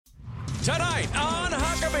Tonight on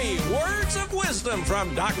Huckabee, words of wisdom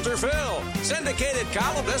from Dr. Phil, syndicated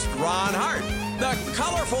columnist Ron Hart, the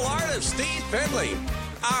colorful art of Steve Finley,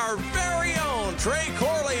 our very own Trey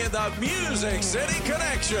Corley and the Music City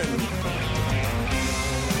Connection.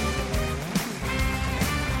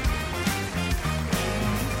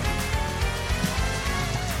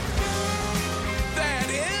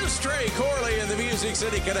 That is Trey Corley and the Music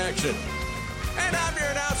City Connection. And I'm your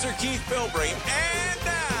announcer, Keith Bilbrey. And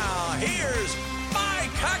now, here's Mike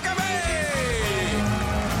Huckabee!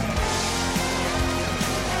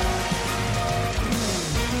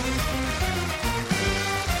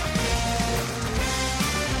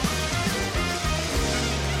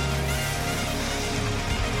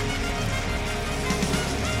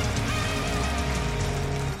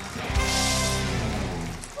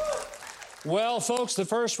 Well, folks, the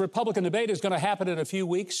first Republican debate is going to happen in a few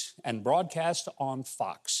weeks and broadcast on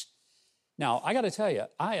Fox. Now, I got to tell you,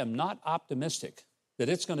 I am not optimistic that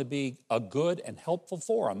it's going to be a good and helpful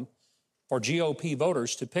forum for GOP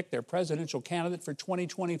voters to pick their presidential candidate for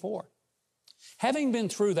 2024. Having been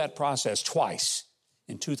through that process twice,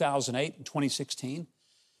 in 2008 and 2016,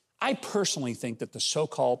 I personally think that the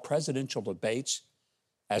so-called presidential debates,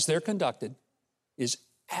 as they're conducted, is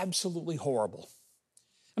absolutely horrible.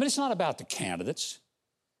 I mean, it's not about the candidates.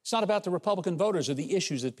 It's not about the Republican voters or the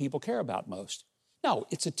issues that people care about most. No,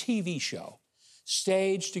 it's a TV show,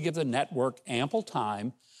 staged to give the network ample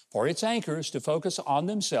time for its anchors to focus on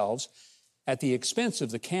themselves at the expense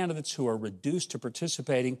of the candidates who are reduced to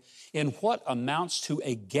participating in what amounts to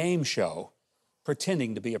a game show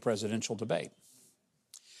pretending to be a presidential debate.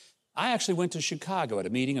 I actually went to Chicago at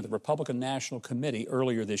a meeting of the Republican National Committee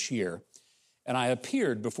earlier this year, and I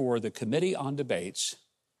appeared before the Committee on Debates,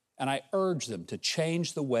 and I urged them to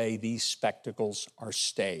change the way these spectacles are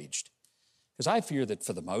staged. Because I fear that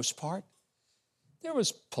for the most part, there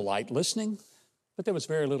was polite listening, but there was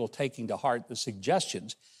very little taking to heart the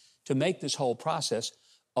suggestions to make this whole process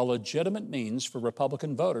a legitimate means for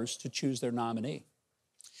Republican voters to choose their nominee.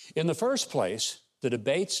 In the first place, the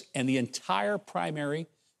debates and the entire primary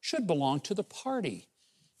should belong to the party,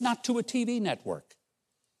 not to a TV network.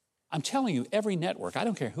 I'm telling you, every network, I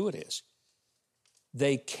don't care who it is,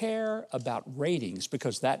 they care about ratings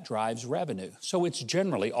because that drives revenue. So it's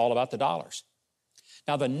generally all about the dollars.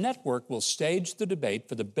 Now, the network will stage the debate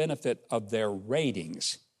for the benefit of their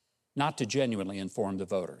ratings, not to genuinely inform the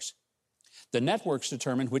voters. The networks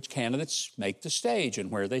determine which candidates make the stage and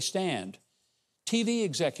where they stand. TV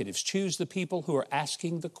executives choose the people who are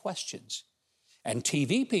asking the questions, and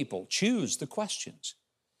TV people choose the questions.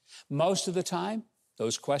 Most of the time,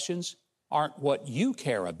 those questions aren't what you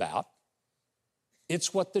care about.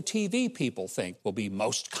 It's what the TV people think will be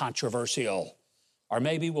most controversial, or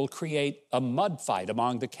maybe will create a mud fight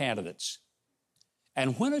among the candidates.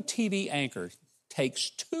 And when a TV anchor takes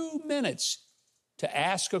 2 minutes to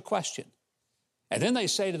ask a question, and then they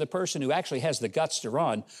say to the person who actually has the guts to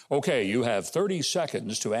run, okay, you have 30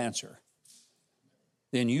 seconds to answer,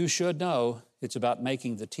 then you should know it's about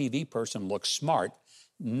making the TV person look smart,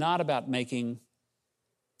 not about making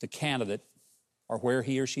the candidate or where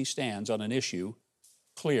he or she stands on an issue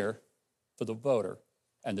clear for the voter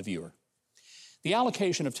and the viewer. The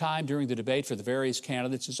allocation of time during the debate for the various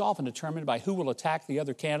candidates is often determined by who will attack the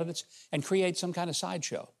other candidates and create some kind of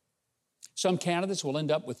sideshow. Some candidates will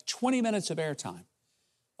end up with 20 minutes of airtime,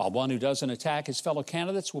 while one who doesn't attack his fellow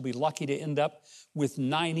candidates will be lucky to end up with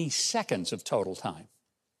 90 seconds of total time.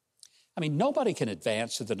 I mean, nobody can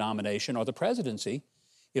advance to the nomination or the presidency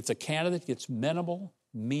if the candidate gets minimal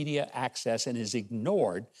media access and is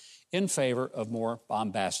ignored in favor of more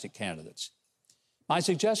bombastic candidates. My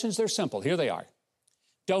suggestions, they're simple. Here they are.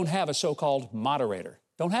 Don't have a so-called moderator.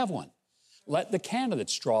 Don't have one. Let the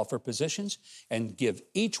candidates draw for positions and give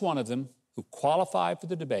each one of them who qualify for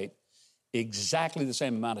the debate exactly the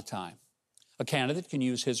same amount of time. A candidate can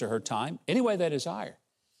use his or her time any way they desire,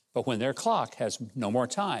 but when their clock has no more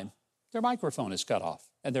time, their microphone is cut off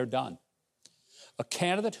and they're done. A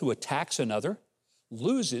candidate who attacks another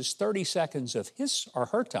loses 30 seconds of his or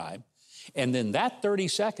her time, and then that 30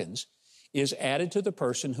 seconds is added to the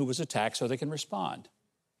person who was attacked so they can respond.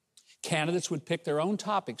 Candidates would pick their own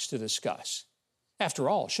topics to discuss. After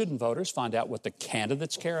all, shouldn't voters find out what the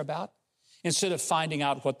candidates care about instead of finding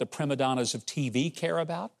out what the prima donnas of TV care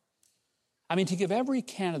about? I mean, to give every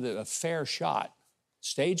candidate a fair shot,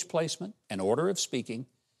 stage placement and order of speaking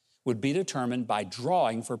would be determined by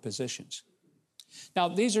drawing for positions. Now,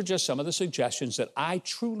 these are just some of the suggestions that I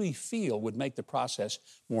truly feel would make the process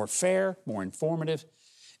more fair, more informative,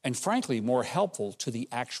 and frankly, more helpful to the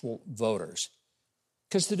actual voters.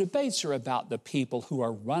 Because the debates are about the people who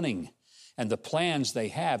are running and the plans they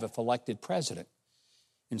have if elected president.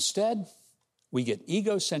 Instead, we get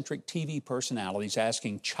egocentric TV personalities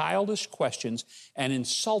asking childish questions and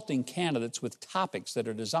insulting candidates with topics that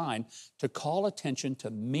are designed to call attention to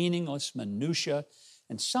meaningless minutia,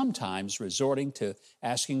 and sometimes resorting to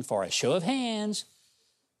asking for a show of hands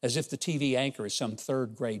as if the TV anchor is some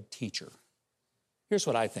third-grade teacher. Here's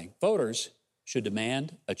what I think. Voters should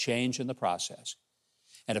demand a change in the process.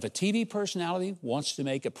 And if a TV personality wants to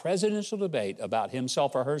make a presidential debate about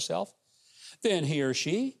himself or herself, then he or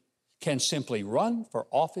she can simply run for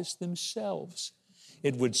office themselves.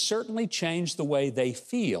 It would certainly change the way they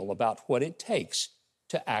feel about what it takes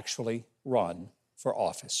to actually run for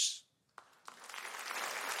office.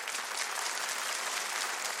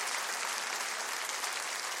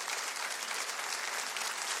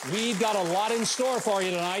 We've got a lot in store for you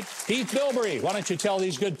tonight. Keith Bilbrey, why don't you tell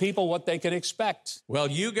these good people what they can expect? Well,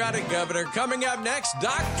 you got it, Governor. Coming up next,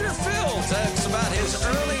 Dr. Phil talks about his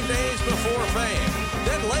early days before fame.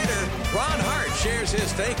 Then later, Ron Hart shares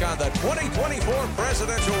his take on the 2024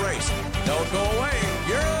 presidential race. Don't go away.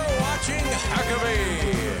 You're watching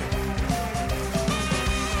Huckabee.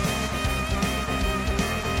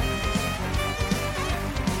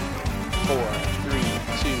 4, 3,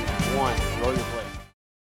 2, 1. Roll your plate.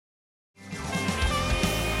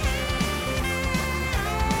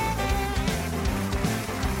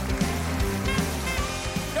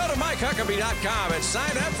 MikeHuckabee.com and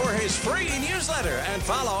sign up for his free newsletter and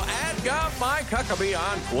follow @GovMikeHuckabee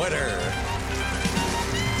on Twitter.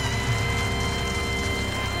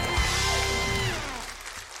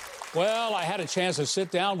 Well, I had a chance to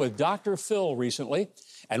sit down with Dr. Phil recently,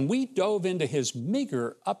 and we dove into his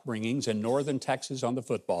meager upbringings in northern Texas on the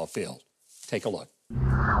football field. Take a look.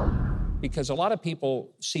 Because a lot of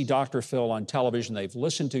people see Dr. Phil on television, they've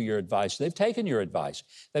listened to your advice, they've taken your advice.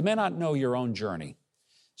 They may not know your own journey.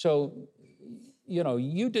 So,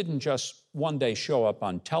 you didn't just one day show up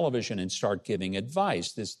on television and start giving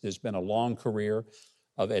advice. There's been a long career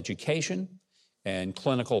of education and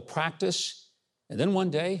clinical practice. And then one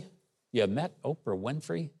day, you met Oprah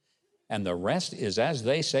Winfrey, and the rest is, as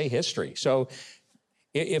they say, history. So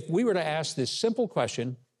if we were to ask this simple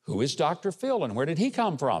question, who is Dr. Phil and where did he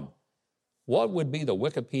come from? What would be the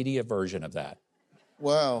Wikipedia version of that?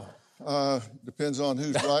 Wow. Depends on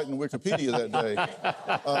who's writing Wikipedia that day.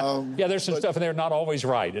 Yeah, there's some stuff in there not always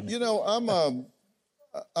right.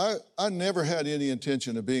 I never had any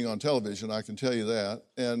intention of being on television, I can tell you that.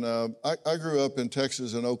 And I grew up in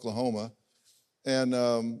Texas and Oklahoma,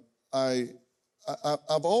 and I've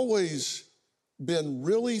always been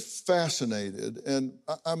really fascinated, and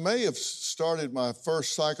I may have started my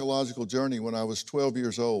first psychological journey when I was 12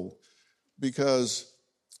 years old, because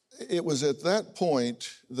it was at that point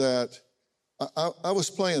that I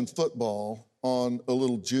was playing football on a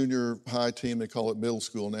little junior high team, they call it middle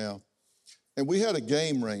school now, and we had a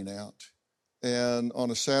game rain out and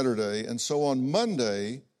on a Saturday, and so on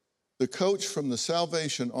Monday, the coach from the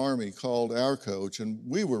Salvation Army called our coach, and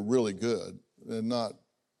we were really good, and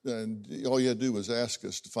all you had to do was ask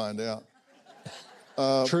us to find out.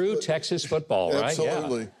 True Texas football, right?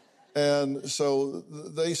 Absolutely. Yeah. And so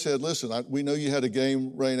they said, listen, we know you had a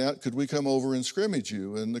game rain out. Could we come over and scrimmage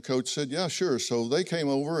you? And the coach said, yeah, sure. So they came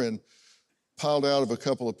over and piled out of a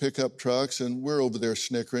couple of pickup trucks, and we're over there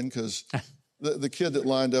snickering because the kid that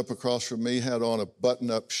lined up across from me had on a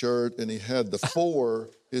button-up shirt, and he had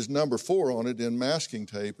his number 4 on it in masking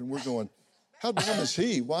tape. And we're going, how dumb is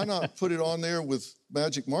he? Why not put it on there with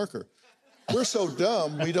magic marker? We're so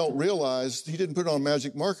dumb, we don't realize he didn't put it on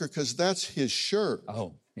magic marker because that's his shirt.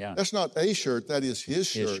 Oh, yeah. That's not a shirt, that is his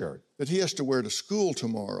shirt that he has to wear to school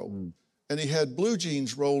tomorrow. And he had blue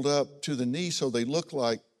jeans rolled up to the knee so they looked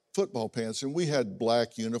like football pants. And we had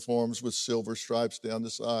black uniforms with silver stripes down the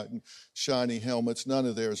side and shiny helmets. None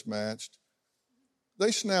of theirs matched.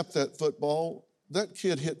 They snapped that football. That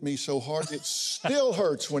kid hit me so hard, it still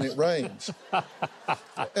hurts when it rains.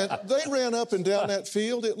 And they ran up and down that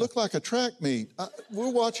field. It looked like a track meet.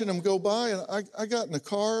 We're watching them go by, and I got in the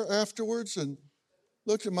car afterwards and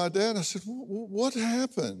looked at my dad, and I said, what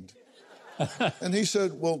happened? And he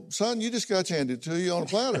said, well, son, you just got handed to you on a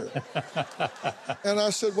platter. And I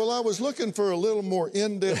said, well, I was looking for a little more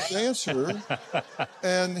in-depth answer.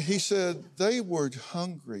 And he said, they were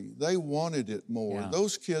hungry. They wanted it more. Yeah.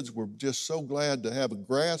 Those kids were just so glad to have a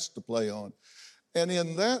grass to play on. And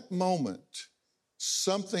in that moment,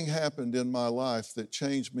 something happened in my life that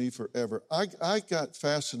changed me forever. I got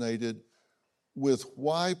fascinated with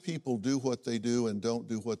why people do what they do and don't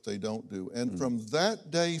do what they don't do. And from that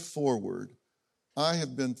day forward, I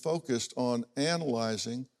have been focused on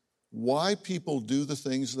analyzing why people do the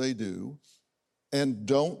things they do and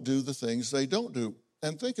don't do the things they don't do.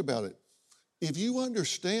 And think about it. If you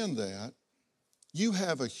understand that, you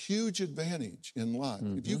have a huge advantage in life.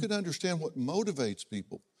 If you can understand what motivates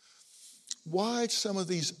people, why some of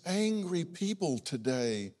these angry people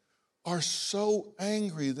today are so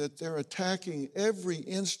angry that they're attacking every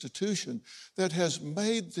institution that has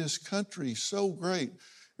made this country so great.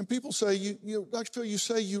 And people say, Dr. Phil, you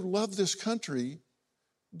say you love this country.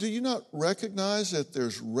 Do you not recognize that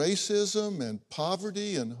there's racism and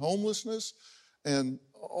poverty and homelessness and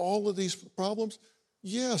all of these problems?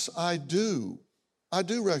 Yes, I do. I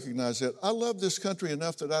do recognize that. I love this country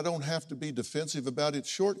enough that I don't have to be defensive about its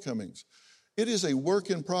shortcomings. It is a work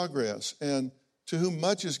in progress, and to whom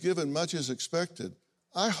much is given, much is expected.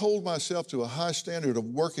 I hold myself to a high standard of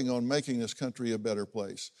working on making this country a better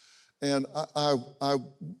place. And I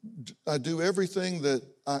do everything that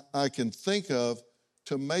I can think of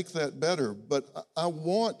to make that better. But I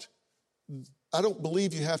don't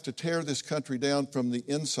believe you have to tear this country down from the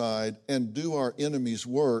inside and do our enemies'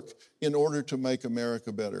 work in order to make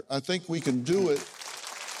America better. I think we can do it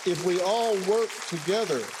if we all work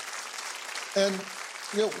together. And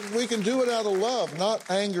we can do it out of love, not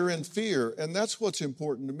anger and fear. And that's what's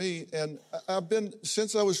important to me. And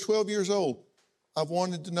since I was 12 years old, I've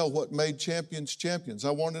wanted to know what made champions champions.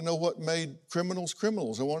 I wanted to know what made criminals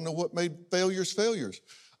criminals. I want to know what made failures failures.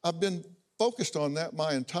 I've been focused on that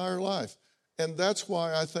my entire life. And that's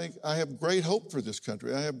why I think I have great hope for this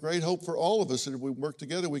country. I have great hope for all of us that if we work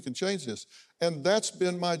together, we can change this. And that's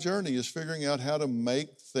been my journey, is figuring out how to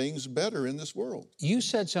make things better in this world. You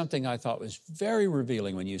said something I thought was very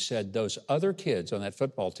revealing when you said those other kids on that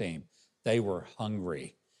football team, they were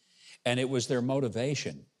hungry. And it was their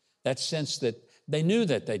motivation, that sense that they knew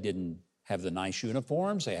that they didn't have the nice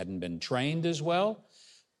uniforms, they hadn't been trained as well,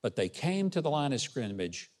 but they came to the line of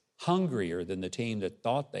scrimmage hungrier than the team that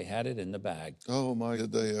thought they had it in the bag. Oh, my,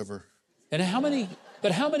 did they ever. And how many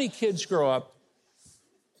kids grow up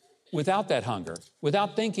without that hunger,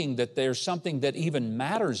 without thinking that there's something that even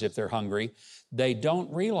matters if they're hungry? They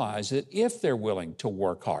don't realize that if they're willing to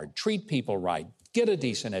work hard, treat people right, get a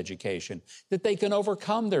decent education, that they can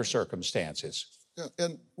overcome their circumstances. Yeah,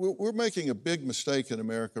 and we're making a big mistake in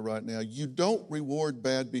America right now. You don't reward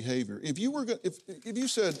bad behavior. If you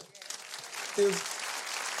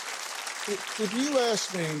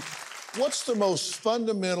asked me, what's the most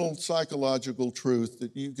fundamental psychological truth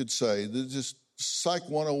that you could say, that just Psych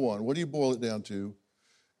 101, what do you boil it down to?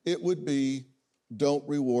 It would be, don't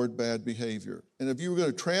reward bad behavior. And if you were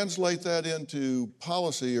going to translate that into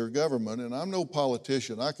policy or government, and I'm no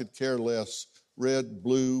politician, I could care less, red,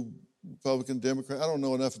 blue, Republican, Democrat, I don't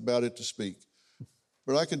know enough about it to speak.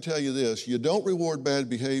 But I can tell you this, you don't reward bad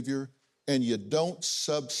behavior, and you don't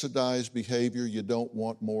subsidize behavior you don't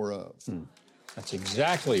want more of. That's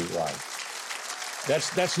exactly right.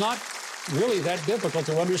 That's not really that difficult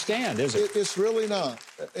to understand, is it? It's really not.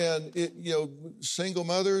 And, single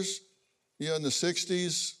mothers, in the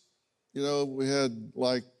 60s, we had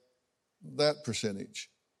like that percentage.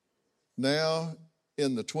 Now,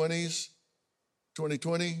 in the 20s,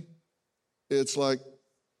 2020, it's like,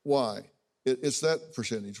 why? It's that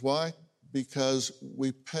percentage. Why? Because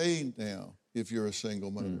we pay now if you're a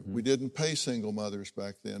single mother. We didn't pay single mothers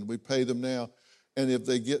back then. We pay them now. And if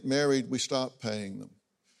they get married, we stop paying them.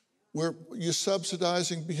 You're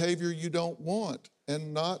subsidizing behavior you don't want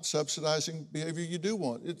and not subsidizing behavior you do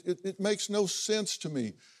want. It makes no sense to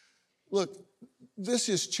me. Look, this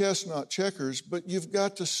is chess, not checkers, but you've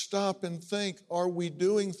got to stop and think, are we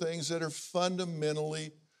doing things that are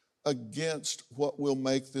fundamentally against what will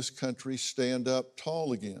make this country stand up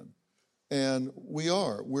tall again? And we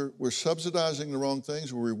are. We're subsidizing the wrong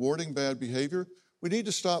things. We're rewarding bad behavior. We need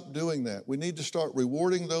to stop doing that. We need to start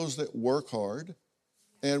rewarding those that work hard,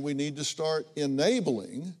 and we need to start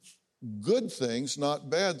enabling good things, not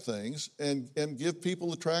bad things, and give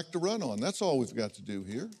people a track to run on. That's all we've got to do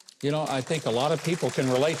here. I think a lot of people can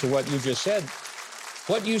relate to what you just said.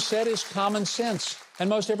 What you said is common sense. And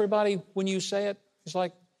most everybody, when you say it, is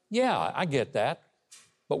like, yeah, I get that.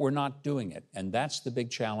 But we're not doing it. And that's the big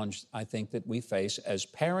challenge, I think, that we face as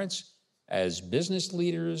parents, as business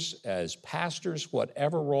leaders, as pastors,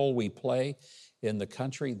 whatever role we play in the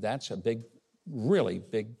country. That's a really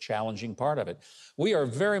big, challenging part of it. We are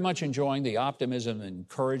very much enjoying the optimism and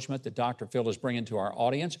encouragement that Dr. Phil is bringing to our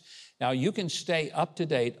audience. Now, you can stay up to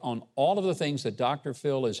date on all of the things that Dr.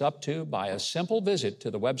 Phil is up to by a simple visit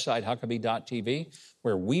to the website Huckabee.tv,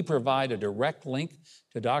 where we provide a direct link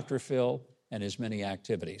to Dr. Phil and his many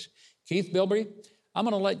activities. Keith Bilbrey, I'm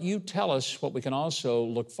going to let you tell us what we can also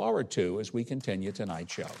look forward to as we continue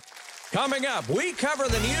tonight's show. Coming up, we cover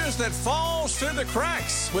the news that falls through the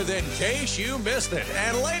cracks with In Case You Missed It.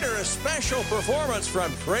 And later, a special performance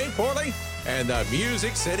from Trey Porley and the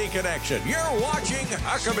Music City Connection. You're watching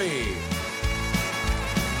Huckabee.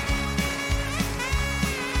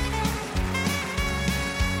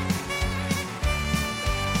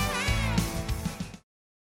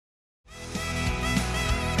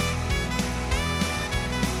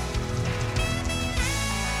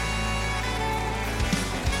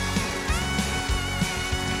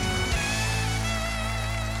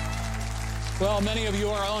 Well, many of you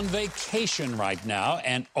are on vacation right now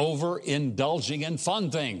and overindulging in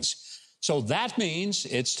fun things. So that means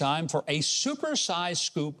it's time for a supersized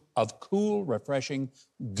scoop of cool, refreshing,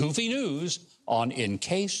 goofy news on In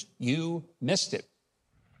Case You Missed It.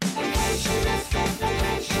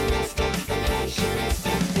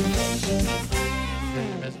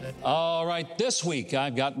 All right, this week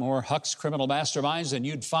I've got more Huck's criminal masterminds than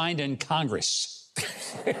you'd find in Congress.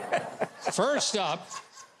 First up,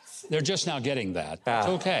 they're just now getting that. It's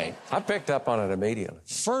okay. I picked up on it immediately.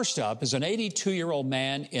 First up is an 82-year-old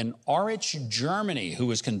man in Aurich, Germany, who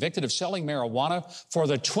was convicted of selling marijuana for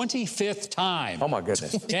the 25th time. Oh, my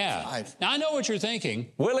goodness. Yeah. Now, I know what you're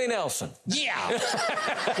thinking. Willie Nelson. Yeah.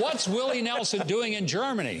 What's Willie Nelson doing in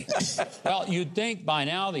Germany? Well, you'd think by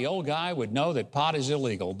now the old guy would know that pot is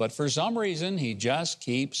illegal, but for some reason, he just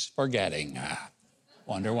keeps forgetting.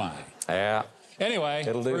 Wonder why. Yeah. Anyway,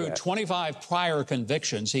 through 25 prior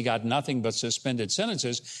convictions, he got nothing but suspended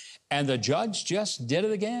sentences, and the judge just did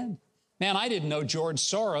it again. Man, I didn't know George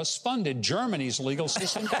Soros funded Germany's legal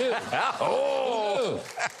system, too.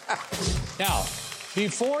 Now,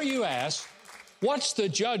 before you ask, what's the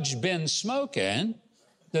judge been smoking?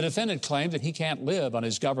 The defendant claimed that he can't live on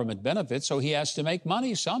his government benefits, so he has to make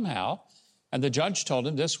money somehow. And the judge told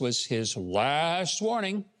him this was his last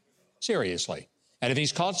warning. Seriously. And if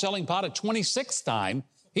he's caught selling pot a 26th time,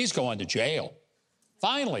 he's going to jail.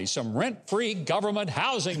 Finally, some rent-free government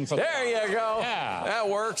housing for There you go. Yeah. That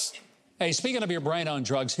works. Hey, speaking of your brain on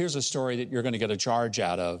drugs, here's a story that you're going to get a charge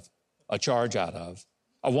out of.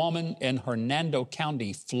 A woman in Hernando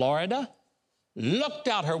County, Florida, looked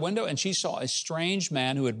out her window and she saw a strange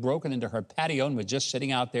man who had broken into her patio and was just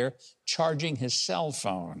sitting out there charging his cell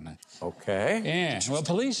phone. Okay. Yeah. Well,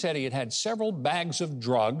 police said he had several bags of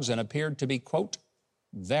drugs and appeared to be, quote,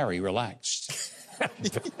 very relaxed.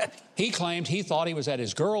 He claimed he thought he was at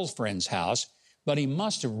his girlfriend's house, but he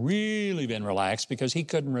must have really been relaxed because he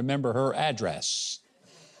couldn't remember her address.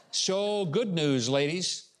 So good news,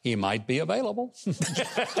 ladies. He might be available.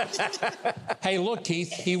 Hey, look,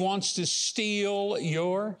 Keith, he wants to steal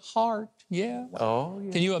your heart. Yeah. Oh,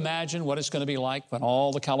 yeah. Can you imagine what it's going to be like when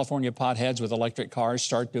all the California potheads with electric cars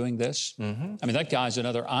start doing this? Mm-hmm. I mean, that guy's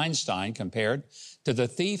another Einstein compared to the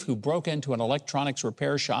thief who broke into an electronics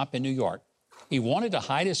repair shop in New York. He wanted to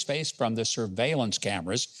hide his face from the surveillance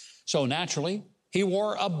cameras, so naturally, he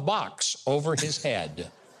wore a box over his head.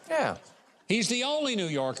 Yeah. He's the only New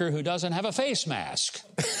Yorker who doesn't have a face mask.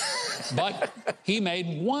 But he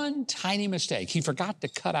made one tiny mistake. He forgot to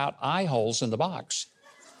cut out eye holes in the box.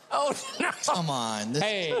 Oh, no. Come on.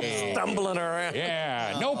 Hey. Stumbling around.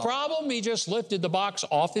 Yeah, no problem. He just lifted the box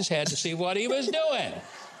off his head to see what he was doing.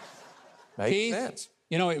 Makes Keith, sense.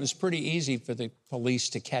 you know, it was pretty easy for the police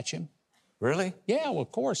to catch him. Really? Yeah, well,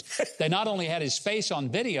 of course. They not only had his face on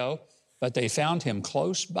video, but they found him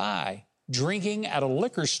close by, drinking at a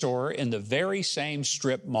liquor store in the very same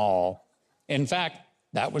strip mall. In fact,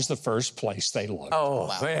 that was the first place they looked. Oh,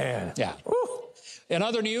 wow. Man. Yeah. Woo. In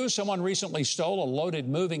other news, someone recently stole a loaded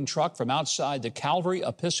moving truck from outside the Calvary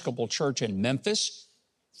Episcopal Church in Memphis.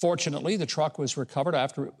 Fortunately, the truck was recovered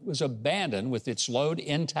after it was abandoned with its load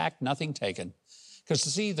intact, nothing taken. Because,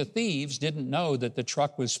 see, the thieves didn't know that the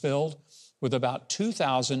truck was filled with about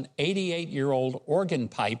 2,000 88-year-old organ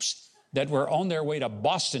pipes that were on their way to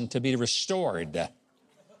Boston to be restored.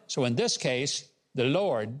 So in this case, the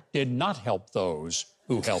Lord did not help those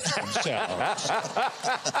who helped themselves.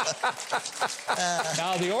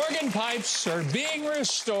 Now, the organ pipes are being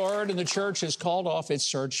restored, and the church has called off its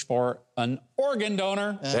search for an organ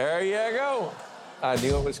donor. There you go. I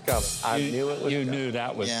knew it was coming. You knew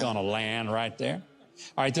that was going to land right there.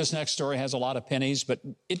 All right, this next story has a lot of pennies, but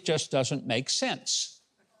it just doesn't make sense.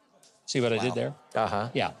 See what I did there? Uh-huh.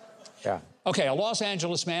 Yeah. Yeah. Okay, a Los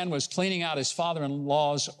Angeles man was cleaning out his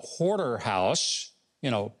father-in-law's hoarder house, you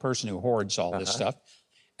know, person who hoards all this stuff,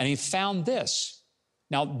 and he found this.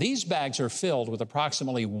 Now, these bags are filled with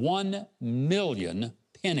approximately 1 million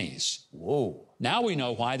pennies. Whoa. Now we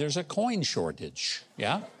know why there's a coin shortage,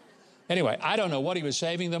 yeah? Anyway, I don't know what he was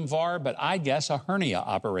saving them for, but I guess a hernia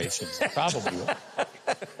operation. Probably.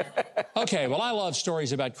 Okay, well, I love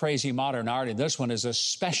stories about crazy modern art, and this one is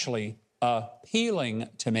especially appealing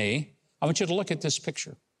to me. I want you to look at this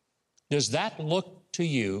picture. Does that look to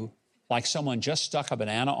you like someone just stuck a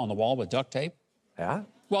banana on the wall with duct tape? Yeah?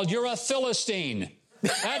 Well, you're a Philistine.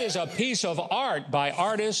 That is a piece of art by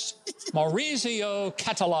artist Maurizio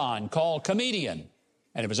Catalan called Comedian,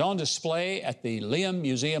 and it was on display at the Liam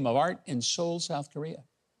Museum of Art in Seoul, South Korea.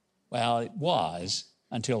 Well, it was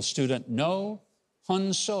until student No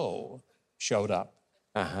Hun-so showed up.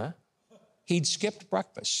 Uh-huh. He'd skipped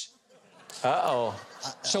breakfast. Uh-oh.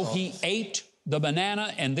 So he ate the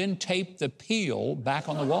banana and then taped the peel back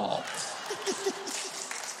on the wall.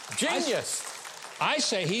 Genius. I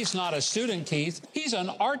say he's not a student, Keith. He's an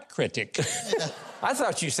art critic. I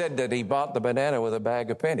thought you said that he bought the banana with a bag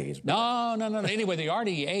of pennies. No. Anyway, the art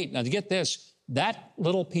he ate, now to get this, that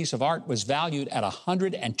little piece of art was valued at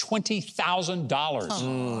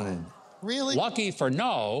 $120,000. Really? Lucky for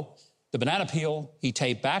No, the banana peel he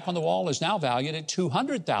taped back on the wall is now valued at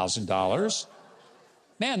 $200,000.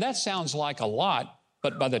 Man, that sounds like a lot,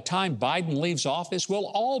 but by the time Biden leaves office, we'll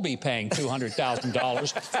all be paying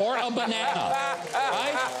 $200,000 for a banana,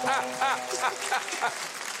 right?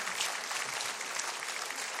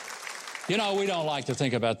 You know, we don't like to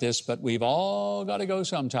think about this, but we've all got to go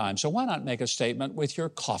sometime. So why not make a statement with your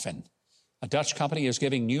coffin? A Dutch company is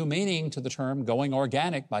giving new meaning to the term going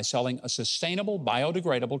organic by selling a sustainable,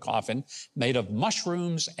 biodegradable coffin made of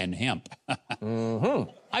mushrooms and hemp.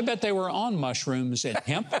 I bet they were on mushrooms and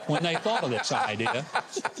hemp when they thought of this idea.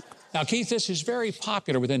 Now, Keith, this is very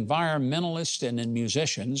popular with environmentalists and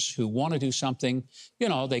musicians who want to do something, you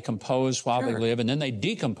know, they compose while they live and then they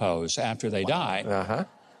decompose after they die. Uh-huh.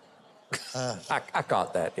 I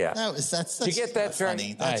caught that, yeah. That's Did you get that,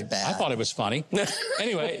 funny. That's bad. I thought it was funny.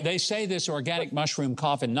 Anyway, they say this organic mushroom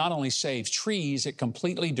coffin not only saves trees, it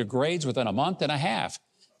completely degrades within a month and a half.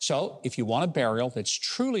 So if you want a burial that's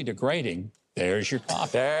truly degrading, there's your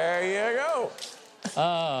coffin. There you go.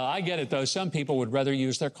 I get it, though. Some people would rather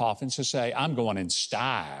use their coffins to say, I'm going in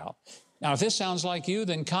style. Now, if this sounds like you,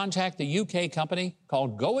 then contact the UK company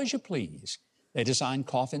called Go As You Please. They design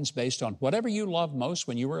coffins based on whatever you loved most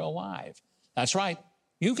when you were alive. That's right.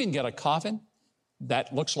 You can get a coffin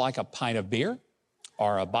that looks like a pint of beer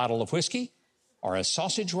or a bottle of whiskey or a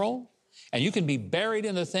sausage roll, and you can be buried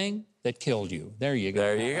in the thing that killed you. There you go.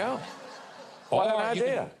 There you go. What an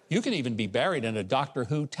idea. You can even be buried in a Doctor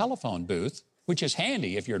Who telephone booth, which is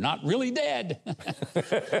handy if you're not really dead.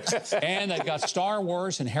 And they've got Star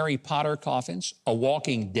Wars and Harry Potter coffins, a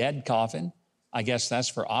Walking Dead coffin. I guess that's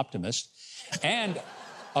for optimists. And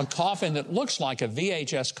a coffin that looks like a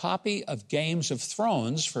VHS copy of Games of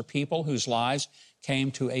Thrones for people whose lives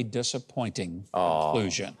came to a disappointing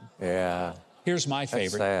conclusion. Yeah. Here's my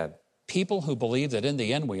favorite. That's sad. People who believe that in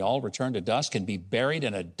the end we all return to dust can be buried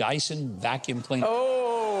in a Dyson vacuum cleaner.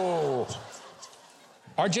 Oh!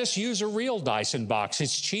 Or just use a real Dyson box.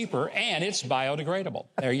 It's cheaper and it's biodegradable.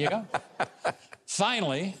 There you go.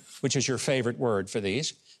 Finally, which is your favorite word for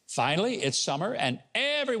these, finally, it's summer and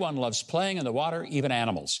everyone loves playing in the water, even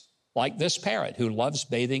animals, like this parrot who loves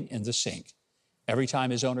bathing in the sink. Every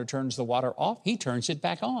time his owner turns the water off, he turns it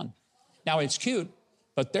back on. Now, it's cute,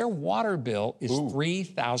 but their water bill is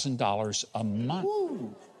 $3,000 a month.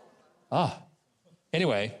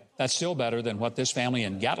 Anyway, that's still better than what this family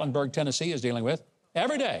in Gatlinburg, Tennessee is dealing with.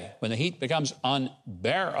 Every day, when the heat becomes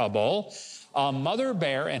unbearable, a mother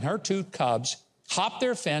bear and her 2 cubs hop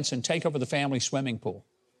their fence and take over the family swimming pool.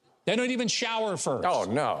 They don't even shower first. Oh,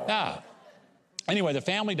 no. Anyway, the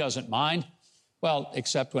family doesn't mind, well,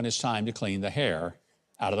 except when it's time to clean the hair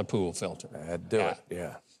out of the pool filter. Do it,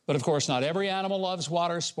 yeah. But, of course, not every animal loves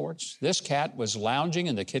water sports. This cat was lounging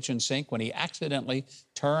in the kitchen sink when he accidentally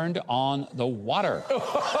turned on the water.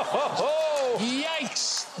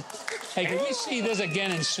 Yikes! Hey, can we see this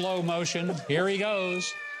again in slow motion? Here he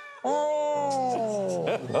goes.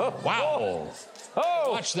 Wow.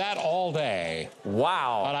 Watch that all day.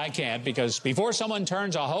 Wow. But I can't, because before someone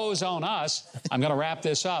turns a hose on us, I'm going to wrap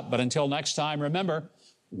this up. But until next time, remember,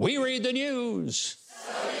 we read the news.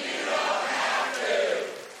 So you don't have to.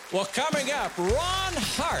 Well, coming up, Ron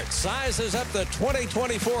Hart sizes up the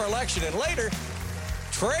 2024 election, and later,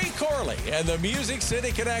 Trey Corley and the Music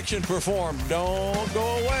City Connection perform Don't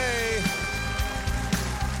Go Away.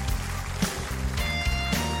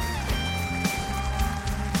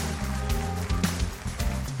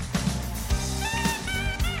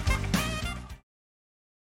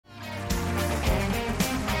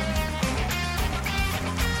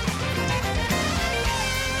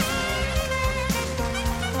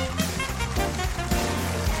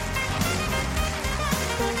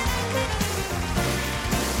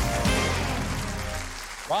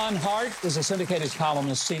 Ron Hart is a syndicated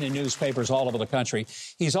columnist seen in newspapers all over the country.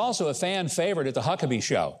 He's also a fan favorite at the Huckabee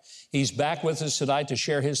Show. He's back with us tonight to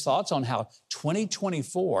share his thoughts on how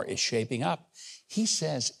 2024 is shaping up. He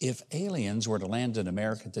says if aliens were to land in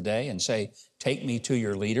America today and say, "Take me to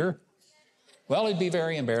your leader," well, it'd be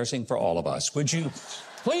very embarrassing for all of us. Would you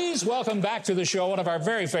please welcome back to the show one of our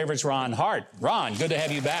very favorites, Ron Hart. Ron, good to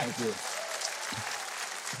have you back. Thank you.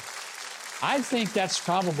 I think that's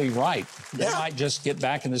probably right. They Yeah. might just get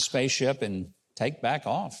back in the spaceship and take back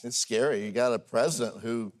off. It's scary. You got a president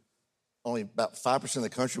who only about 5%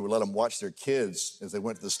 of the country would let them watch their kids as they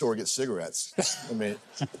went to the store to get cigarettes. I mean,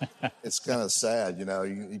 it's kind of sad, you know.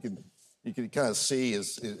 You can kind of see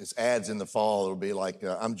his ads in the fall. It'll be like,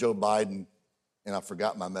 I'm Joe Biden, and I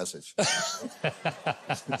forgot my message.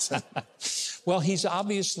 Well, he's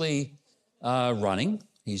obviously running.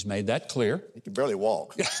 He's made that clear. He can barely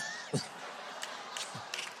walk.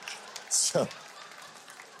 So,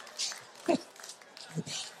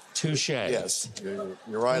 Touche. yes, you're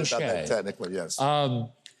right Touche. about that technically, yes.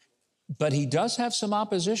 But he does have some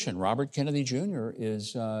opposition. Robert Kennedy Jr.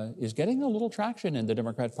 is getting a little traction in the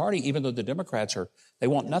Democrat Party, even though the Democrats they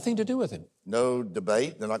want nothing to do with him. No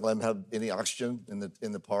debate. They're not going to let him have any oxygen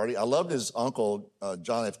in the party. I loved his uncle,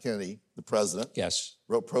 John F. Kennedy, the president. Yes.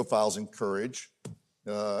 Wrote Profiles in Courage.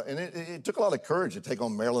 And it took a lot of courage to take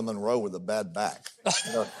on Marilyn Monroe with a bad back.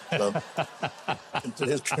 You know, so,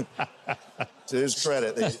 to his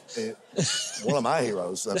credit, one of my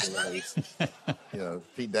heroes, I believe. You know,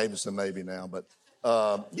 Pete Davidson maybe now, but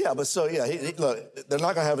look, they're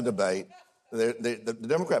not going to have a debate. The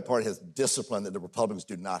Democrat Party has discipline that the Republicans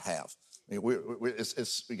do not have. I mean,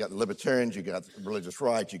 we got the libertarians, you got religious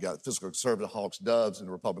rights, you got fiscal conservative hawks, doves in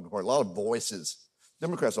the Republican Party. A lot of voices.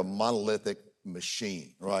 Democrats are a monolithic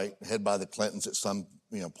machine, right? Head by the Clintons at some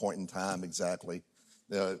point in time, exactly.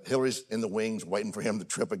 Hillary's in the wings, waiting for him to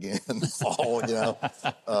trip again and fall.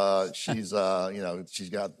 She's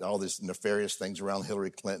got all these nefarious things around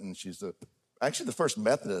Hillary Clinton. She's actually the first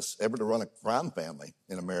Methodist ever to run a crime family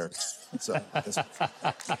in America. So it's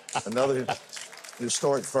another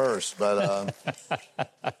historic first, but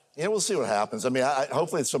we'll see what happens. I mean,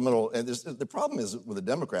 hopefully someone will. And the problem is with the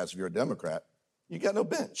Democrats, if you're a Democrat, you got no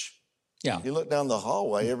bench. Yeah. You look down the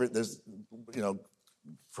hallway, there's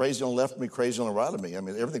crazy on the left of me, crazy on the right of me. I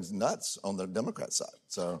mean, everything's nuts on the Democrat side.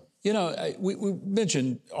 So, we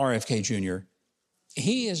mentioned RFK Jr.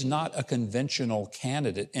 He is not a conventional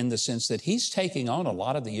candidate in the sense that he's taking on a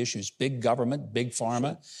lot of the issues, big government, big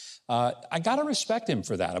pharma. I got to respect him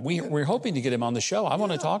for that. We're hoping to get him on the show. I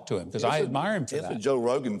want to talk to him because I admire him for that. It's a Joe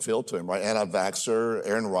Rogan feel to him, right? Anti-vaxxer,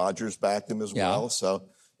 Aaron Rodgers backed him as well. So,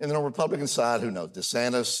 and then on the Republican side, who knows?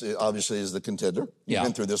 DeSantis obviously is the contender. You've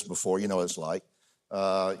been through this before. You know what it's like.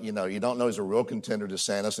 You don't know he's a real contender,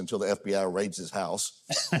 DeSantis, until the FBI raids his house.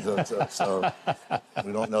 So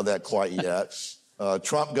we don't know that quite yet.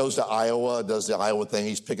 Trump goes to Iowa, does the Iowa thing.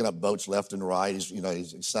 He's picking up votes left and right.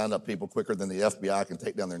 He's signed up people quicker than the FBI can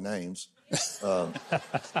take down their names.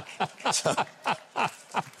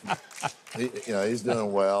 He's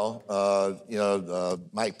doing well.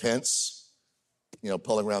 Mike Pence,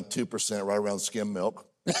 pulling around 2%, right around skim milk.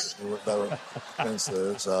 Pence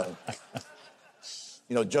is.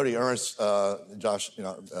 Jody Ernst, Josh,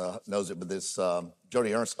 knows it, but this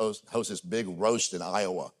Jody Ernst hosts this big roast in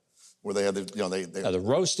Iowa, where they have the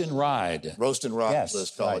roast and ride. Roast and ride, yes,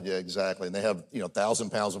 it's called. Right. Yeah, exactly. And they have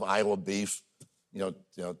 1,000 pounds of Iowa beef,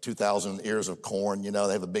 2,000 ears of corn. They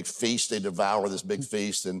have a big feast. They devour this big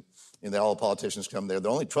feast, and all the politicians come there. The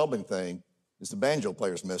only troubling thing is the banjo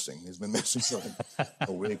player's missing. He's been missing for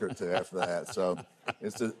a week or two after that. So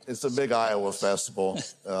it's a big Iowa festival.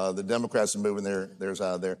 The Democrats are moving theirs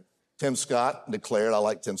out of there. Tim Scott declared. I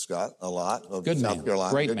like Tim Scott a lot. Of Good South man.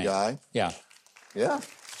 Carolina. Great Good man. guy. Yeah. Yeah.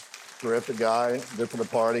 Terrific guy. Good for the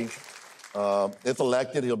party. If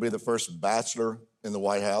elected, he'll be the first bachelor in the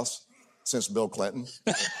White House since Bill Clinton.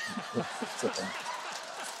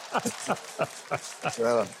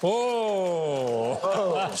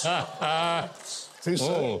 Too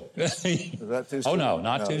soon. Is that too soon? Oh, no,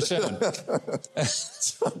 not too soon.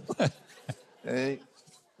 Hey,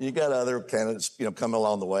 you got other candidates, coming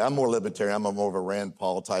along the way. I'm more libertarian. I'm more of a Rand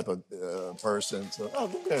Paul type of person. So,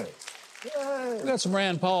 good. We got some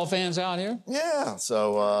Rand Paul fans out here. Yeah.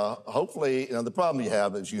 So hopefully, the problem you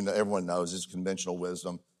have, as everyone knows, is conventional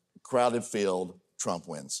wisdom. Crowded field, Trump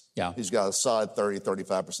wins. Yeah. He's got a solid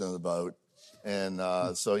 35% of the vote. And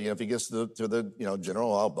so, if he gets to the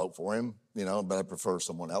general, I'll vote for him, but I prefer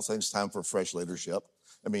someone else. I think it's time for fresh leadership.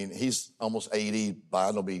 I mean, he's almost 80.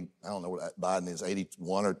 Biden will be, I don't know what Biden is,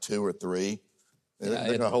 81 or 2 or 3. They're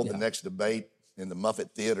going to hold the next debate in the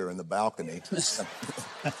Muffet Theater in the balcony.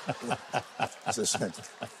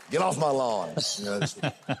 Get off my lawn. You know,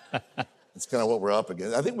 it's kind of what we're up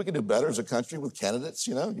against. I think we can do better as a country with candidates.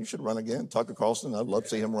 You know, you should run again. Tucker Carlson, I'd love to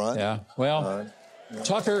see him run. Yeah, well,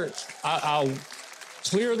 Tucker, I'll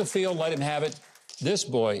clear the field, let him have it. This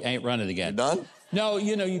boy ain't running again. You done? No,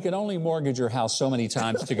 you know, you can only mortgage your house so many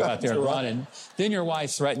times to go out there and run. And then your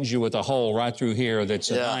wife threatens you with a hole right through here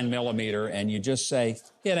that's a 9 millimeter, and you just say,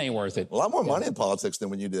 it ain't worth it. A lot more money in politics than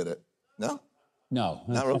when you did it. No? No.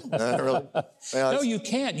 Not really? Not really. No, you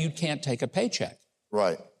can't. You can't take a paycheck.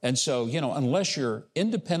 Right. And so, you know, unless you're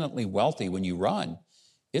independently wealthy when you run,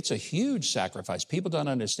 it's a huge sacrifice. People don't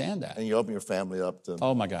understand that. And you open your family up to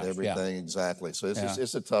everything. Exactly. So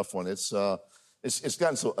it's a tough one. It's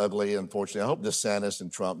gotten so ugly, unfortunately. I hope DeSantis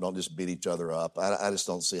and Trump don't just beat each other up. I just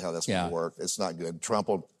don't see how that's going to work. It's not good. Trump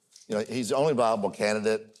will, you know, he's the only viable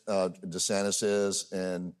candidate, DeSantis is,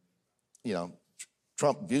 and, you know,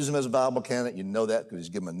 Trump views him as a viable candidate. You know that because he's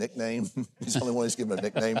given him a nickname. He's the only one he's given a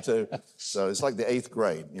nickname to. So it's like the 8th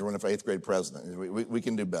grade. You're running for 8th grade president. We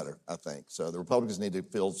can do better, I think. So the Republicans need to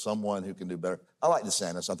field someone who can do better. I like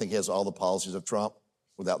DeSantis. I think he has all the policies of Trump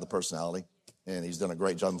without the personality. And he's done a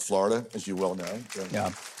great job in Florida, as you well know. So.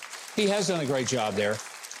 Yeah, he has done a great job there.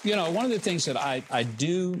 You know, one of the things that I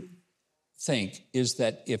do think is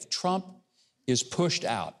that if Trump is pushed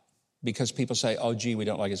out because people say, oh, gee, we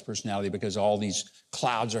don't like his personality because all these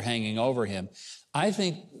clouds are hanging over him, I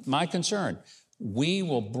think my concern, we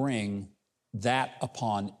will bring that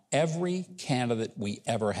upon every candidate we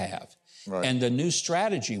ever have. Right. And the new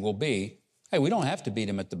strategy will be, hey, we don't have to beat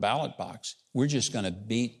him at the ballot box. We're just going to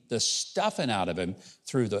beat the stuffing out of him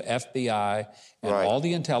through the FBI and all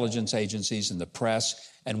the intelligence agencies and the press,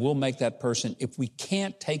 and we'll make that person, if we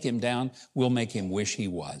can't take him down, we'll make him wish he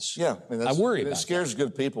was. Yeah. I worry about it. It scares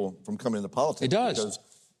good people from coming into politics. It does.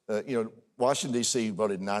 Because, you know, Washington, D.C.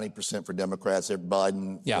 voted 90% for Democrats,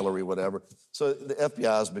 Biden, Hillary, whatever. So the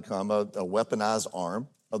FBI has become a weaponized arm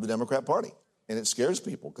of the Democrat Party. And it scares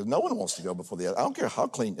people because no one wants to go before the FBI. I don't care how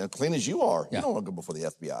clean as you are. You don't want to go before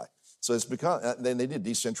the FBI. So it's become, then they did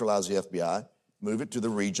decentralize the FBI, move it to the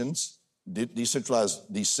regions, decentralize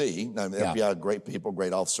D.C. Now, the FBI, great people,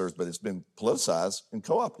 great officers, but it's been politicized and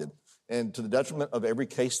co-opted. And to the detriment of every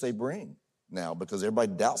case they bring now because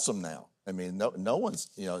everybody doubts them now. I mean, no one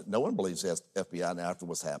believes the FBI now after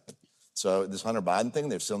what's happened. So this Hunter Biden thing,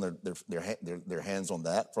 they've still their hands on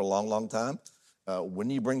that for a long, long time. When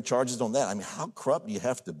do you bring charges on that? I mean, how corrupt do you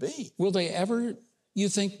have to be? Will they ever, you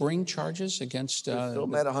think, bring charges against... They're still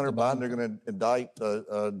mad at Hunter Biden. They're going to indict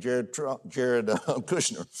Jared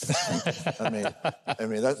Kushner. I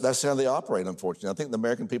mean, that's how they operate, unfortunately. I think the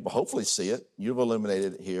American people hopefully see it. You've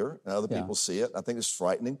illuminated it here, and other people see it. I think it's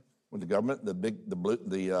frightening when the government,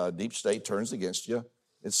 the deep state turns against you.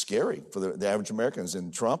 It's scary for the average Americans.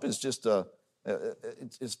 And Trump is just,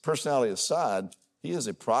 his personality aside, he is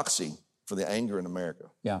a proxy for the anger in America.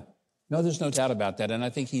 Yeah. No, there's no doubt about that. And I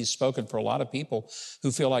think he's spoken for a lot of people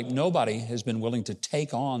who feel like nobody has been willing to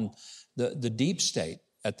take on the deep state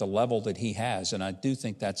at the level that he has. And I do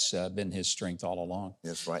think that's been his strength all along.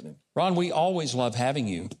 Yeah, it's frightening. Ron, we always love having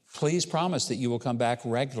you. Please promise that you will come back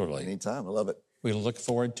regularly. Anytime. I love it. We look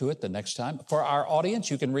forward to it the next time. For our audience,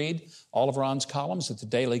 you can read all of Ron's columns at the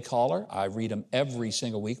Daily Caller. I read them every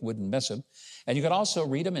single week, wouldn't miss them. And you can also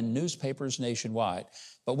read them in newspapers nationwide.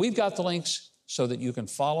 But we've got the links so that you can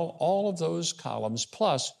follow all of those columns.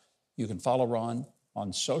 Plus, you can follow Ron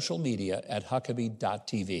on social media at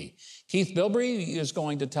Huckabee.tv. Keith Bilbrey is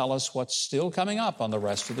going to tell us what's still coming up on the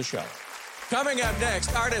rest of the show. Coming up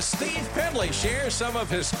next, artist Steve Pendley shares some of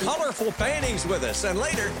his colorful paintings with us. And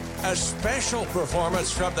later, a special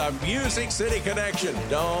performance from the Music City Connection.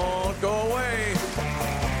 Don't go away.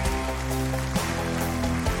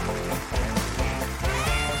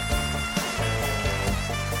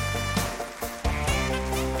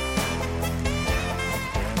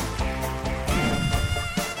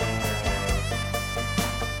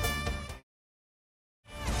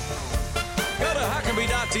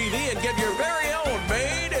 Huckabee.tv and get your very own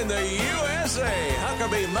made in the USA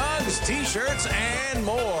Huckabee mugs, t-shirts, and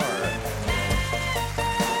more.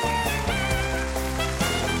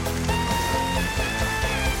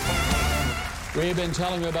 We've been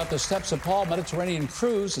telling you about the Steps of Paul Mediterranean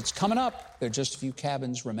Cruise. It's coming up. There are just a few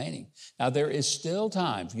cabins remaining. Now, there is still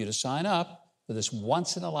time for you to sign up for this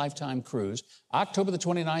once-in-a-lifetime cruise, October the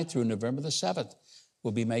 29th through November the 7th.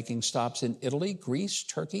 We'll be making stops in Italy, Greece,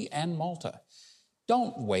 Turkey, and Malta.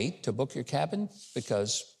 Don't wait to book your cabin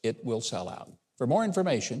because it will sell out. For more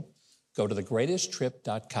information, go to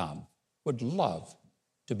thegreatesttrip.com. Would love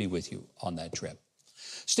to be with you on that trip.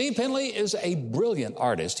 Steve Pendley is a brilliant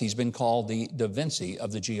artist. He's been called the Da Vinci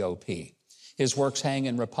of the GOP. His works hang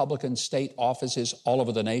in Republican state offices all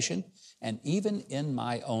over the nation, and even in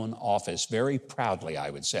my own office, very proudly,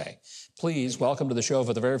 I would say. Please welcome to the show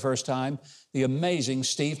for the very first time, the amazing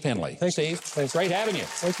Steve Penley. Steve, it's great having you.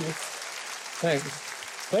 Thank you. Thanks.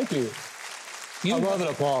 Thank you. I love an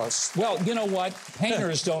applause. Well, you know what?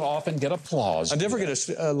 Painters don't often get applause. I never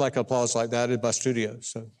get applause like that in my studio,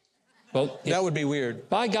 so well, that would be weird.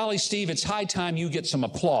 By golly, Steve, it's high time you get some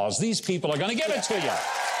applause. These people are going to give it to you.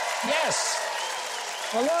 Yes.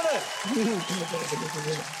 I love it.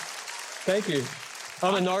 Thank you.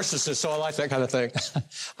 I'm a narcissist, so I like that kind of thing.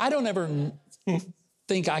 I don't ever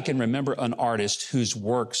think I can remember an artist whose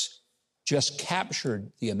works just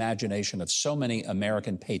captured the imagination of so many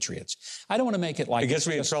American patriots. I don't want to make it like... It gets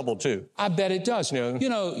me in trouble, too. I bet it does. Yeah. You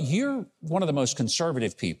know, you're one of the most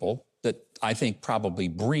conservative people that I think probably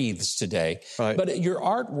breathes today. Right. But your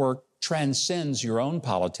artwork transcends your own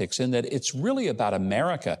politics in that it's really about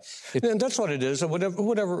America. And that's what it is.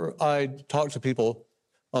 Whenever I talk to people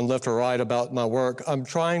on left or right about my work, I'm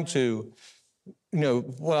trying to,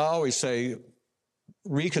 what I always say,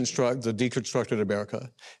 reconstruct the deconstructed America.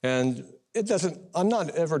 And I'm not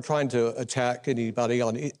ever trying to attack anybody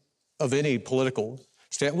of any political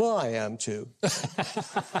stand. Well, I am too.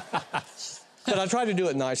 But I try to do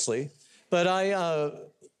it nicely. But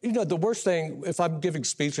the worst thing, if I'm giving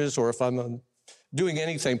speeches or if I'm doing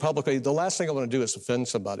anything publicly, the last thing I want to do is offend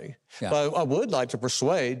somebody. Yeah. But I would like to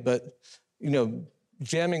persuade, but,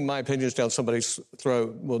 jamming my opinions down somebody's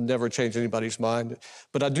throat will never change anybody's mind.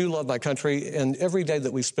 But I do love my country, and every day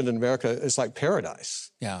that we spend in America is like paradise.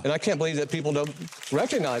 Yeah. And I can't believe that people don't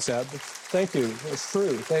recognize that. But thank you. It's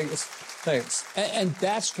true. Thanks. And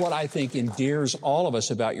that's what I think endears all of us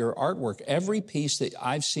about your artwork. Every piece that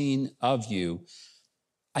I've seen of you,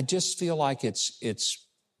 I just feel like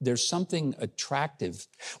there's something attractive.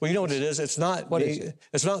 Well, you know what it is? It's not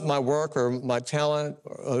It's not my work or my talent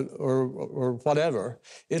or whatever.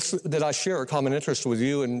 It's that I share a common interest with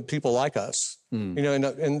you and people like us.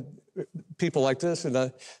 And people like this.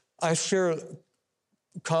 And I share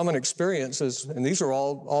common experiences. And these are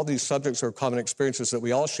all these subjects are common experiences that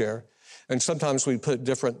we all share. And sometimes we put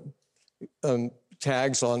different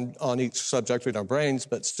tags on each subject in our brains,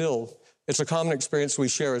 but still, it's a common experience we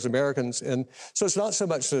share as Americans. And so it's not so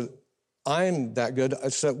much that I'm that good,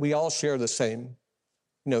 it's that we all share the same,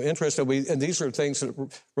 interest. And these are things that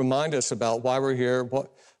remind us about why we're here,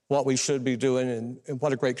 what we should be doing, and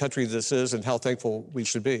what a great country this is, and how thankful we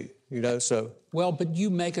should be, so. Well, but you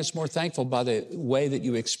make us more thankful by the way that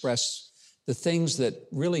you express the things that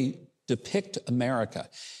really depict America.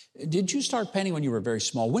 Did you start painting when you were very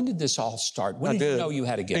small? When did this all start? When did you know you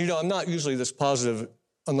had a gift? And, I'm not usually this positive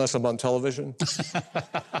unless I'm on television.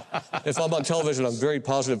 If I'm on television, I'm a very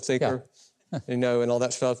positive thinker, and all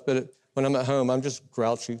that stuff. But when I'm at home, I'm just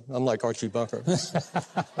grouchy. I'm like Archie Bunker,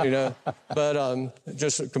 but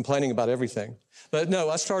just complaining about everything. But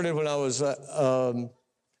no, I started when I was,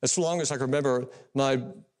 as long as I can remember, my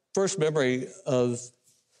first memory of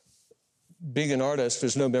being an artist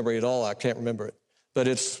is no memory at all. I can't remember it. But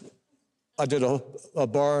I did a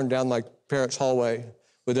barn down my parents' hallway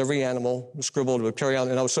with every animal scribbled with crayon,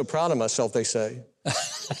 and I was so proud of myself, they say.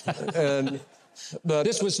 But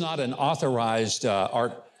this was not an authorized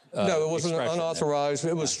art. No, it wasn't unauthorized.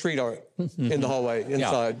 It was street art in the hallway,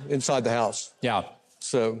 inside the house. Yeah.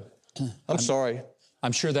 So I'm sorry.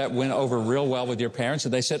 I'm sure that went over real well with your parents,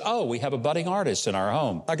 and they said, "Oh, we have a budding artist in our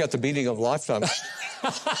home." I got the beating of a lifetime.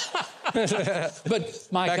 But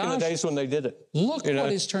back in the days when they did it. Look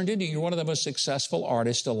what it's turned into. You're one of the most successful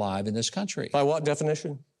artists alive in this country. By what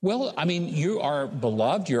definition? Well, I mean, you are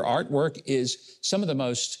beloved. Your artwork is some of the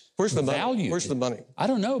most valued. Where's the money? I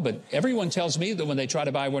don't know, but everyone tells me that when they try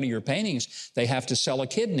to buy one of your paintings, they have to sell a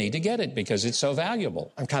kidney to get it because it's so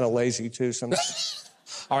valuable. I'm kind of lazy, too, sometimes.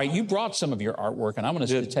 All right, you brought some of your artwork, and I want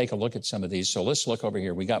to take a look at some of these. So let's look over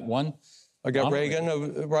here. We got one. I got Reagan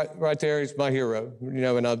right there. He's my hero,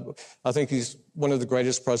 and I think he's one of the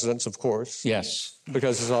greatest presidents, of course. Yes.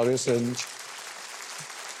 Because it's obvious.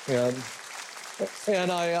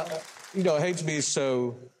 And I, I hate to be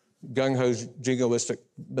so gung-ho, jingoistic,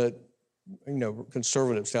 but,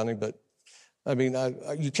 conservative sounding, but I mean,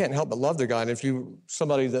 you can't help but love the guy. And if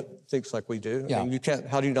somebody that thinks like we do, I mean,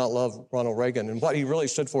 how do you not love Ronald Reagan? And what he really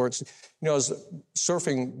stood for, I was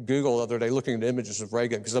surfing Google the other day looking at images of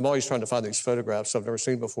Reagan, because I'm always trying to find these photographs I've never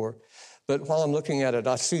seen before. But while I'm looking at it,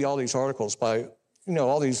 I see all these articles by,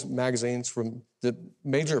 all these magazines from the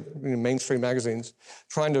major mainstream magazines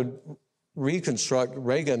trying to reconstruct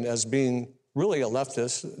Reagan as being really a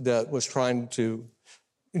leftist that was trying to,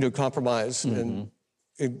 compromise and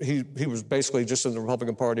he was basically just in the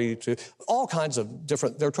Republican Party to all kinds of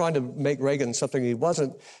different, they're trying to make Reagan something he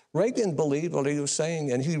wasn't. Reagan believed what he was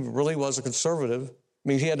saying, and he really was a conservative. I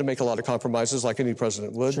mean, he had to make a lot of compromises like any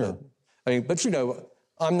president would. Sure. But you know,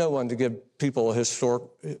 I'm no one to give people a historic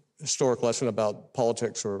lesson about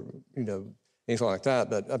politics or, you know, anything like that.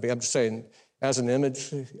 But I mean, I'm just saying, as an image,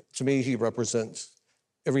 to me, he represents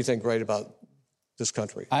everything great about this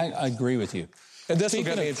country. I agree with you. And this will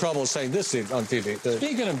get me in trouble saying this on TV.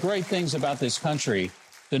 Speaking of great things about this country,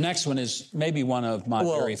 the next one is maybe one of my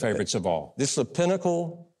very favorites of all. This is the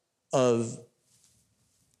pinnacle of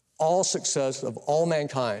all success of all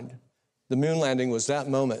mankind. The moon landing was that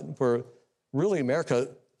moment where really America,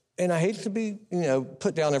 and I hate to be, you know,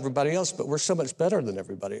 put down everybody else, but we're so much better than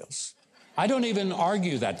everybody else. I don't even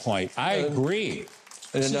argue that point. I agree.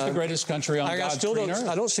 This is the greatest country on God's green earth.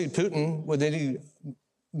 I don't see Putin with any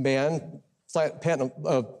man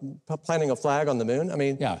planting a flag on the moon. I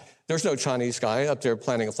mean, there's no Chinese guy up there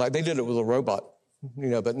planting a flag. They did it with a robot, you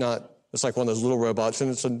know, but not, it's like one of those little robots,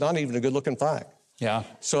 and it's not even a good-looking flag. Yeah.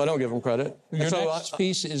 So I don't give them credit. Your next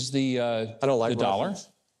piece is the dollar,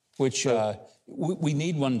 which we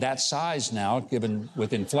need one that size now, given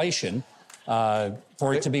with inflation,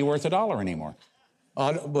 for it to be worth $1 anymore.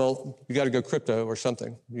 Well, you got to go crypto or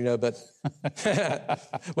something, you know, but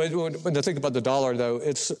when I think about the dollar, though,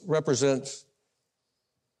 it represents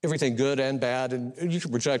everything good and bad, and you can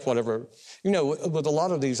project whatever. You know, with a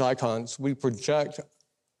lot of these icons, we project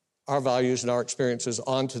our values and our experiences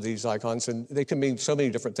onto these icons, and they can mean so many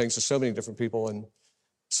different things to so many different people, and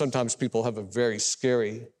sometimes people have a very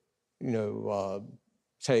scary, you know,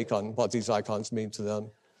 take on what these icons mean to them.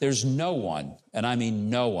 There's no one, and I mean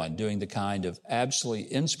no one, doing the kind of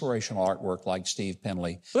absolutely inspirational artwork like Steve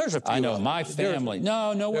Penley. There's a few. I know my family.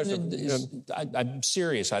 No one is. I'm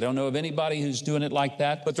serious. I don't know of anybody who's doing it like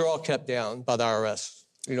that. But they're all kept down by the IRS.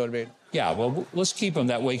 You know what I mean? Yeah, well, let's keep them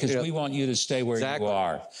that way because we want you to stay where you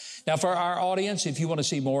are. Now, for our audience, if you want to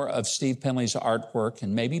see more of Steve Penley's artwork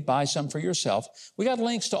and maybe buy some for yourself, we got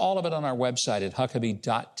links to all of it on our website at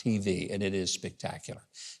Huckabee.tv, and it is spectacular.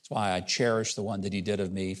 That's why I cherish the one that he did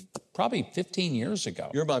of me probably 15 years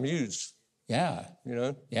ago. You're my muse. Yeah. You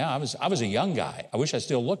know? Yeah, I was a young guy. I wish I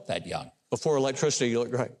still looked that young. Before electricity, you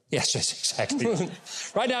look great. Yes, exactly.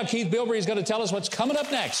 Right now, Keith Bilbrey is going to tell us what's coming up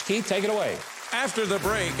next. Keith, take it away. After the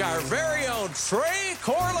break, our very own Trey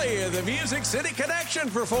Corley of the Music City Connection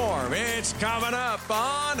perform. It's coming up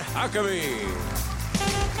on Huckabee.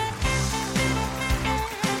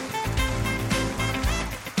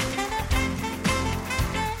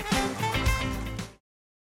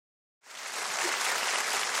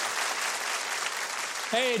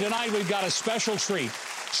 Hey, tonight we've got a special treat.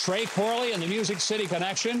 Trey Corley and the Music City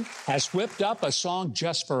Connection has whipped up a song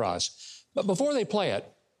just for us. But before they play it,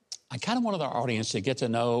 I kind of wanted our audience to get to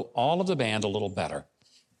know all of the band a little better.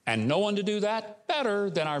 And no one to do that better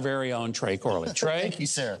than our very own Trey Corley. Trey? Thank you,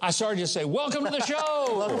 sir. I started to say, welcome to the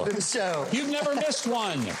show. Welcome to the show. You've never missed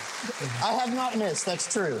one. I have not missed,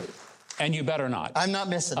 that's true. And you better not. I'm not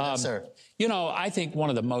missing that, sir. You know, I think one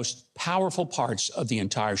of the most powerful parts of the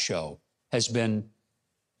entire show has been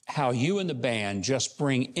how you and the band just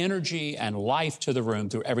bring energy and life to the room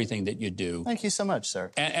through everything that you do. Thank you so much,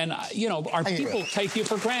 sir. And you know, our people take you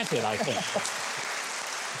for granted, I think.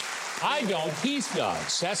 I don't. Keith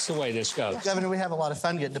does. That's the way this goes. Governor, we have a lot of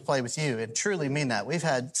fun getting to play with you. And truly mean that. We've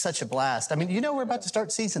had such a blast. I mean, you know we're about to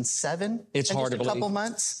start season 7? It's hard to believe. In a couple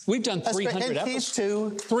months. We've done 300 episodes.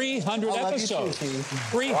 Too. 300 episodes.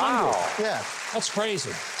 300. Wow. Yeah. That's crazy.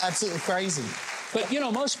 Absolutely crazy. But, you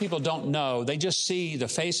know, most people don't know. They just see the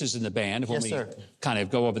faces in the band when we kind of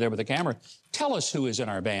go over there with the camera. Tell us who is in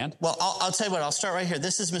our band. Well, I'll tell you what. I'll start right here.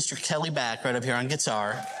 This is Mr. Kelly Back right up here on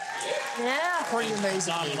guitar. Yeah, pretty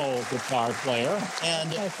amazing. Phenomenal guitar player.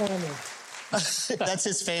 And that's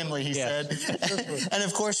his family, he said. And,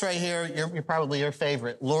 of course, right here, you're probably your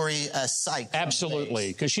favorite, Lori Sykes. Absolutely,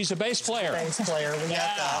 because she's a bass player. Bass player. We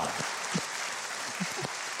got that.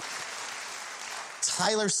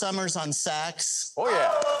 Tyler Summers on sax. Oh,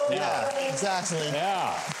 yeah. Yeah, exactly.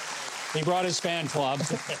 Yeah. He brought his fan club.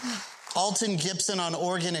 Alton Gibson on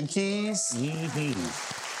organ and keys. Mm-hmm.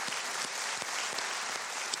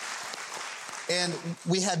 And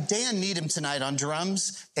we have Dan Needham tonight on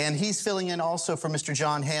drums, and he's filling in also for Mr.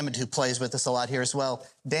 John Hammond, who plays with us a lot here as well.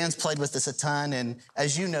 Dan's played with us a ton, and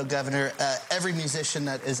as you know, Governor, every musician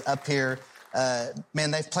that is up here,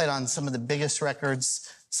 man, they've played on some of the biggest records,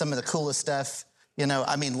 some of the coolest stuff. You know,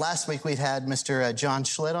 I mean, last week we had Mr. John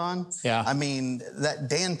Schlitt on. Yeah. I mean, that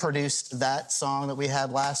Dan produced that song that we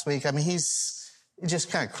had last week. I mean,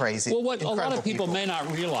 just kind of crazy. Well, what Incredible a lot of people may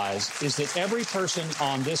not realize is that every person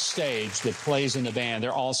on this stage that plays in the band,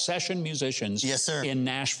 they're all session musicians in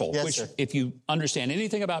Nashville. Yes, which, sir. if you understand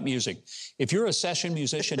anything about music, if you're a session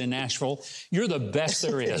musician in Nashville, you're the best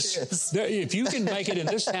there is. Yes. If you can make it in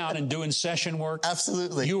this town and doing session work,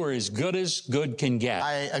 absolutely, you are as good can get.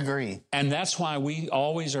 I agree. And that's why we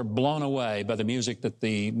always are blown away by the music that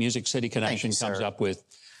the Music City Connection comes up with.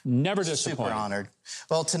 Never disappointed. Super honored.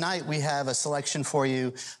 Well, tonight we have a selection for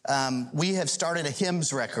you. We have started a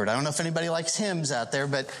hymns record. I don't know if anybody likes hymns out there,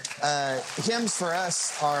 but hymns for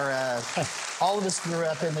us are all of us grew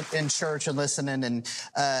up in church and listening. And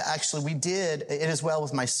actually, we did It Is Well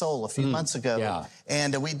With My Soul a few months ago. Yeah.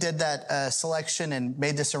 And we did that selection and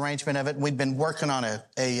made this arrangement of it. We've been working on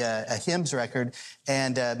a hymns record.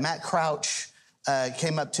 And Matt Crouch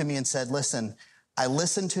came up to me and said, listen, I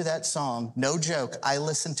listened to that song, no joke, I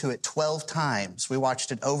listened to it 12 times. We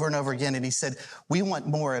watched it over and over again, and he said, we want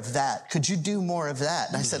more of that. Could you do more of that?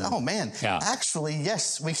 And I said, oh, man, actually,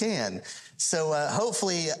 yes, we can. So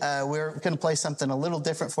hopefully we're going to play something a little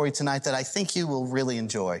different for you tonight that I think you will really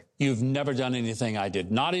enjoy. You've never done anything I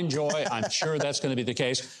did not enjoy. I'm sure that's going to be the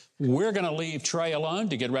case. We're going to leave Trey alone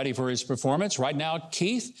to get ready for his performance. Right now,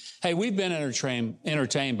 Keith, hey, we've been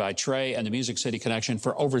entertained by Trey and the Music City Connection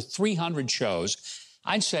for over 300 shows.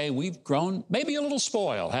 I'd say we've grown maybe a little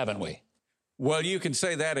spoiled, haven't we? Well, you can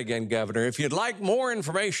say that again, Governor. If you'd like more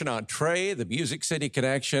information on Trey, the Music City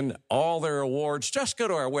Connection, all their awards, just go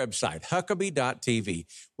to our website, Huckabee.tv.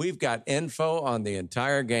 We've got info on the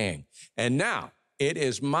entire gang. And now, it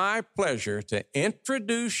is my pleasure to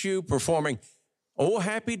introduce you performing Oh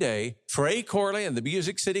Happy Day, Trey Corley and the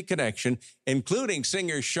Music City Connection, including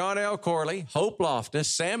singers Sean L. Corley, Hope Loftus,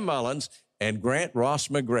 Sam Mullins, and Grant Ross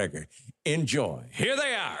McGregor. Enjoy. Here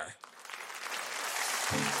they are.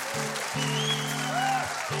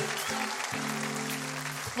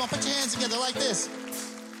 Come on, put your hands together like this.